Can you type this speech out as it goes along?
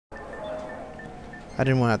I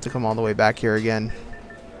didn't want to have to come all the way back here again.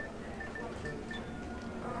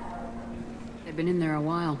 They've been in there a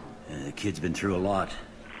while. The kid's been through a lot.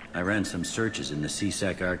 I ran some searches in the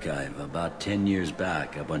CSEC archive. About 10 years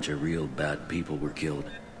back, a bunch of real bad people were killed.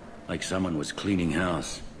 Like someone was cleaning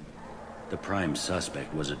house. The prime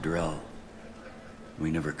suspect was a drill.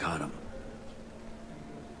 We never caught him.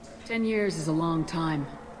 10 years is a long time.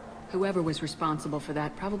 Whoever was responsible for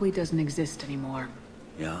that probably doesn't exist anymore.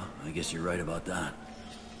 Yeah, I guess you're right about that.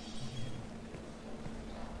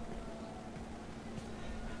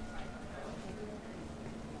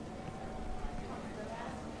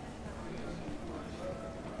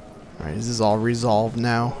 Alright, this is all resolved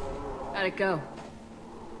now. How'd it go?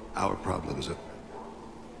 Our problems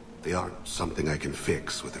they aren't something I can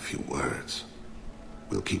fix with a few words.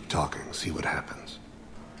 We'll keep talking, see what happens.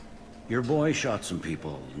 Your boy shot some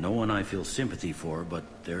people. No one I feel sympathy for, but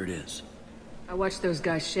there it is. I watched those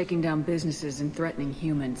guys shaking down businesses and threatening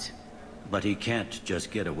humans. But he can't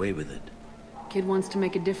just get away with it. Kid wants to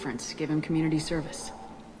make a difference. Give him community service.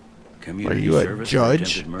 Community Are you a service judge? for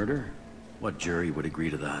attempted murder? What jury would agree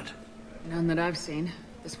to that? None that I've seen.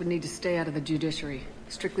 This would need to stay out of the judiciary.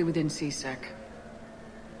 Strictly within CSEC.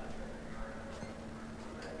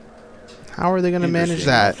 How are they going to manage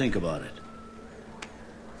that? I'll think about it.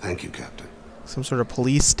 Thank you, Captain. Some sort of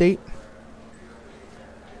police state?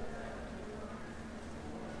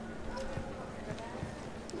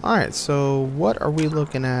 Alright, so what are we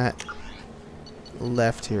looking at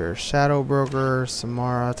left here? Shadow Broker,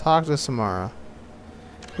 Samara. Talk to Samara.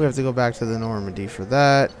 We have to go back to the Normandy for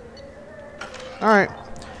that. Alright.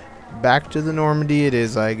 Back to the Normandy it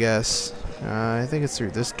is, I guess. I think it's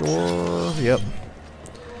through this door. Yep.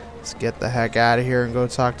 Let's get the heck out of here and go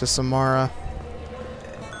talk to Samara.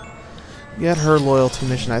 Get her loyalty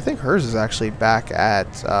mission. I think hers is actually back at,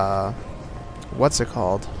 what's it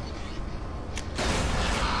called?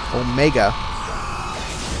 Omega.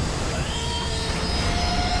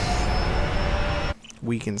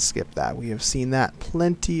 We can skip that. We have seen that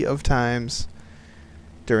plenty of times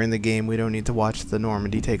during the game. We don't need to watch the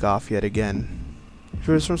Normandy take off yet again. If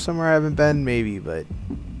it was from somewhere I haven't been, maybe, but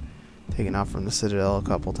taken off from the Citadel a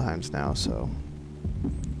couple times now, so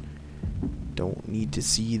don't need to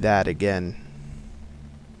see that again.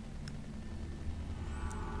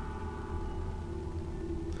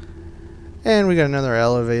 And we got another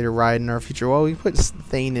elevator ride in our future. Well, we put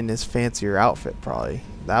Thane in his fancier outfit, probably.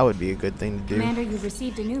 That would be a good thing to do. Commander, you've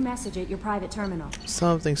received a new message at your private terminal.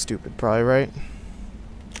 Something stupid, probably, right?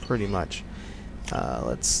 Pretty much.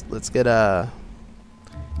 Let's get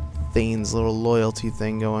Thane's little loyalty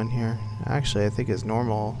thing going here. Actually, I think it's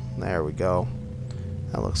normal. There we go.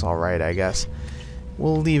 That looks alright, I guess.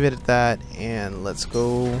 We'll leave it at that, and let's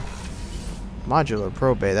go modular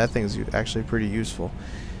probate. That thing's actually pretty useful.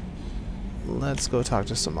 Let's go talk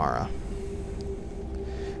to Samara.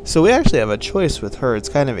 So we actually have a choice with her. It's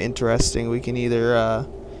kind of interesting. We can either,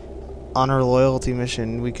 on her loyalty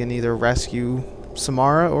mission, we can either rescue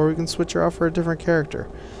Samara or we can switch her off for a different character.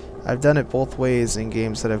 I've done it both ways in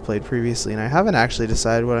games that I've played previously, and I haven't actually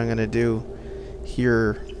decided what I'm going to do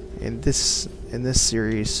here in this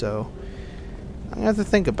series, so I'm going to have to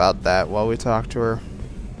think about that while we talk to her.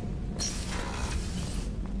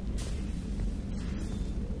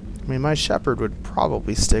 I mean, my shepherd would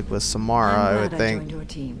probably stick with Samara, I would think. I joined your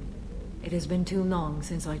team. It has been too long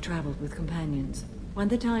since I traveled with companions. When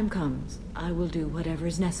the time comes, I will do whatever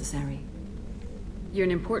is necessary. You're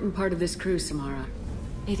an important part of this crew, Samara.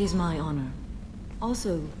 It is my honor.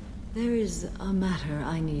 Also, there is a matter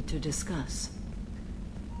I need to discuss.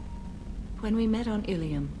 When we met on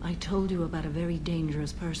Ilium, I told you about a very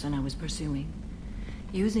dangerous person I was pursuing.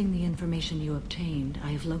 Using the information you obtained,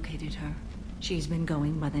 I have located her. She's been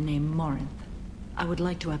going by the name Morinth. I would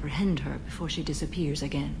like to apprehend her before she disappears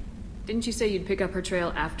again. Didn't you say you'd pick up her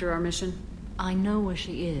trail after our mission? I know where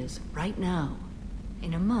she is, right now.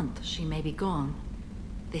 In a month, she may be gone.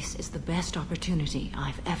 This is the best opportunity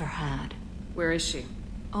I've ever had. Where is she?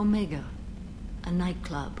 Omega, a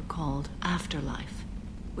nightclub called Afterlife,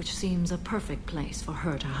 which seems a perfect place for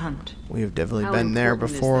her to hunt. We have definitely How been there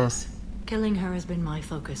important is before. this? Killing her has been my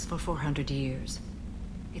focus for 400 years.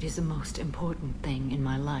 It is the most important thing in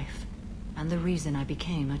my life, and the reason I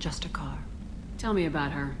became a Justicar. Tell me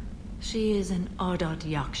about her. She is an Ardot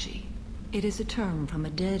Yakshi. It is a term from a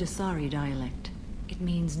dead Asari dialect. It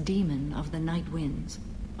means demon of the night winds,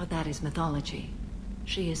 but that is mythology.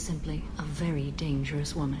 She is simply a very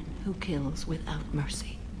dangerous woman who kills without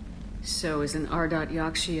mercy. So is an Ardot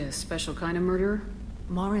Yakshi a special kind of murderer?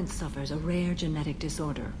 Morinth suffers a rare genetic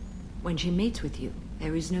disorder. When she mates with you,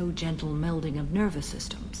 there is no gentle melding of nervous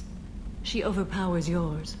systems. She overpowers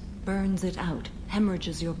yours, burns it out,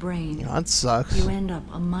 hemorrhages your brain. That sucks. You end up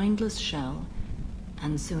a mindless shell,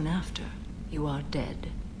 and soon after, you are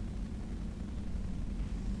dead.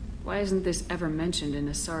 Why isn't this ever mentioned in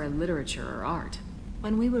Asari literature or art?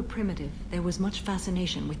 When we were primitive, there was much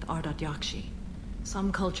fascination with Ardat Yakshi.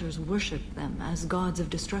 Some cultures worshipped them as gods of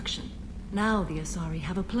destruction. Now the Asari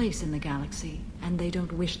have a place in the galaxy, and they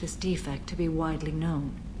don't wish this defect to be widely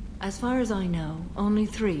known. As far as I know, only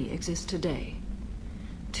 3 exist today.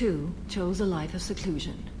 2 chose a life of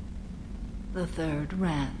seclusion. The 3rd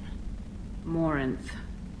ran. Morinth.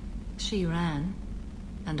 She ran,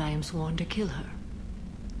 and I am sworn to kill her.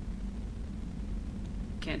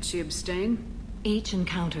 Can't she abstain? Each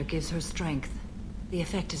encounter gives her strength. The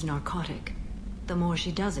effect is narcotic. The more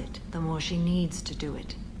she does it, the more she needs to do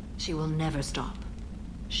it. She will never stop.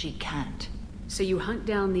 She can't. So you hunt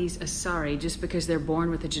down these Asari just because they're born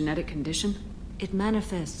with a genetic condition? It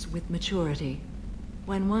manifests with maturity.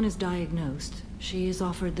 When one is diagnosed, she is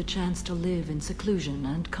offered the chance to live in seclusion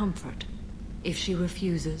and comfort. If she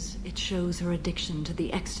refuses, it shows her addiction to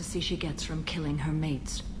the ecstasy she gets from killing her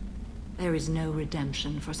mates. There is no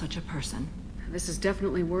redemption for such a person. This is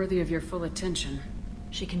definitely worthy of your full attention.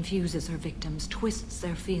 She confuses her victims, twists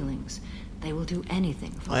their feelings. They will do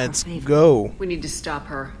anything for Let's her favor. go. We need to stop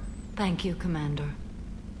her. Thank you, Commander.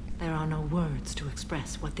 There are no words to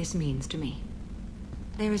express what this means to me.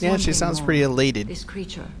 There is Yeah, one she thing sounds more. pretty elated. This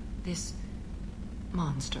creature, this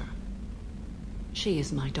monster. She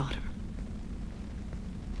is my daughter.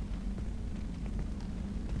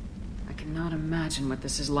 I cannot imagine what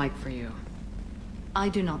this is like for you. I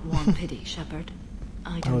do not want pity, Shepard.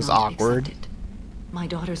 I do That was not awkward. accept it. My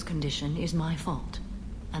daughter's condition is my fault,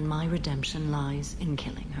 and my redemption lies in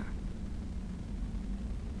killing her.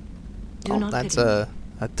 Do Oh, not that's pity me.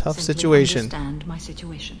 a tough Simply situation. Understand my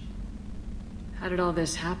situation. How did all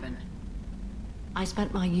this happen? I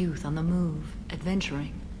spent my youth on the move,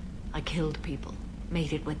 adventuring. I killed people,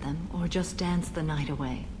 mated with them, or just danced the night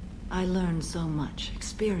away. I learned so much,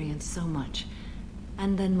 experienced so much,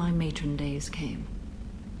 and then my matron days came.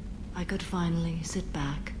 I could finally sit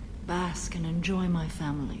back, bask, and enjoy my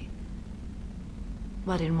family.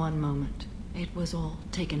 But in one moment, it was all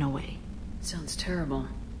taken away. Sounds terrible.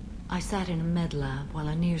 I sat in a med lab while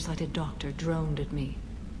a nearsighted doctor droned at me,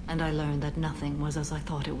 and I learned that nothing was as I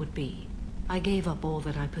thought it would be. I gave up all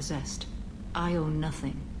that I possessed. I own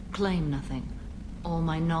nothing, claim nothing. All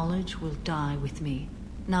my knowledge will die with me.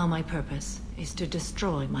 Now my purpose is to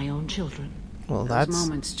destroy my own children. Well, Those that's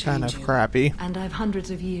moments kind change of you. crappy. And I've hundreds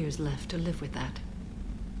of years left to live with that.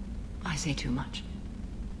 I say too much.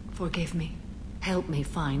 Forgive me. Help me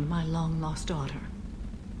find my long-lost daughter.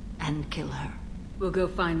 And kill her. We'll go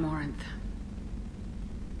find Morinth.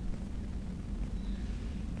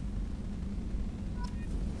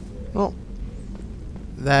 Well,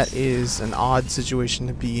 that is an odd situation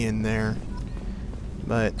to be in there.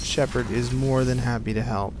 But Shepard is more than happy to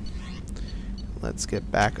help. Let's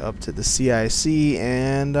get back up to the CIC,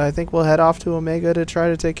 and I think we'll head off to Omega to try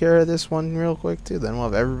to take care of this one real quick too. Then we'll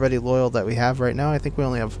have everybody loyal that we have right now. I think we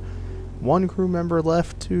only have 1 crew member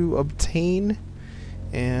left to obtain,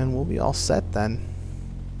 and we'll be all set then.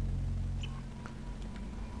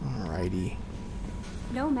 Alrighty.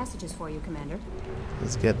 No messages for you, Commander.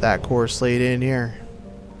 Let's get that core slate in here.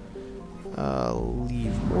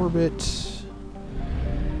 Leave orbit.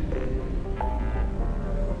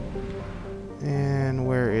 And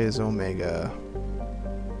where is Omega?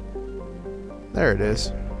 There it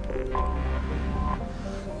is.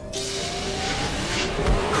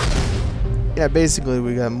 Yeah, basically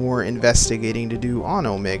we got more investigating to do on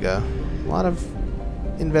Omega. A lot of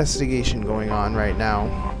investigation going on right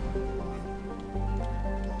now.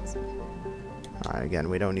 Alright, again,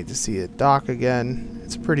 we don't need to see it dock again.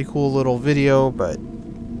 It's a pretty cool little video, but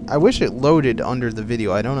I wish it loaded under the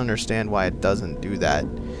video. I don't understand why it doesn't do that.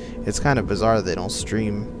 It's kind of bizarre they don't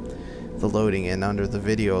stream the loading in under the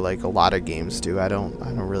video like a lot of games do. I don't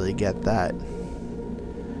really get that.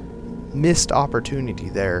 Missed opportunity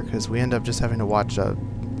there, because we end up just having to watch a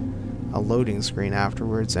loading screen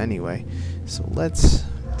afterwards anyway. So let's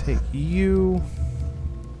take you.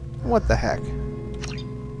 What the heck?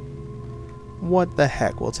 What the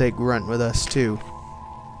heck? We'll take Grunt with us too.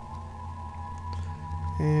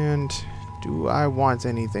 And do I want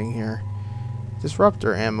anything here?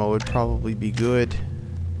 Disruptor ammo would probably be good.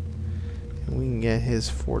 And we can get his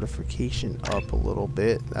fortification up a little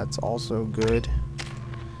bit. That's also good.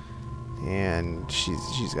 And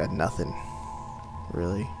she's got nothing,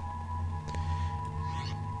 really.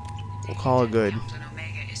 We'll call it good. On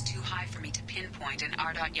Omega is too high for me to pinpoint an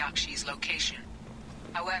Ardat Yakshi's location.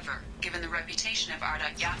 However, given the reputation of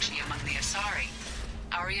Ardat Yakshi among the Asari,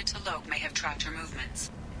 Arya T'Loak may have tracked her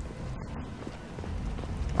movements.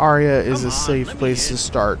 Arya is a safe place to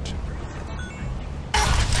start.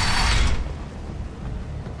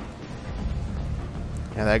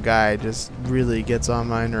 Yeah, that guy just really gets on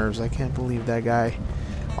my nerves. I can't believe that guy.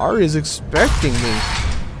 Arya's expecting me.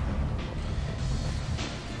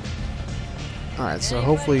 Alright, so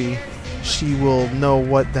hopefully she will know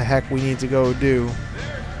what the heck we need to go do.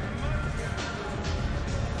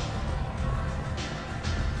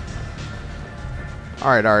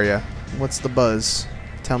 Alright, Arya. What's the buzz?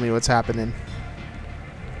 Tell me what's happening.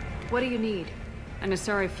 What do you need? An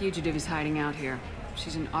Asari fugitive is hiding out here.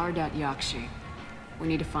 She's in Ardat Yakshi. We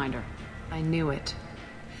need to find her. I knew it.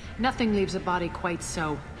 Nothing leaves a body quite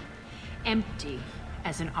so empty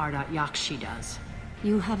as an Ardat Yakshi does.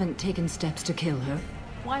 You haven't taken steps to kill her?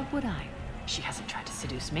 Why would I? She hasn't tried to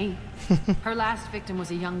seduce me. Her last victim was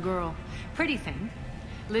a young girl. Pretty thing.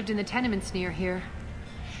 Lived in the tenements near here.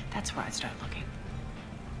 That's where I'd start looking.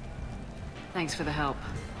 Thanks for the help.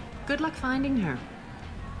 Good luck finding her.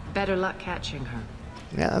 Better luck catching her.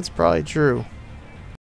 Yeah, that's probably true.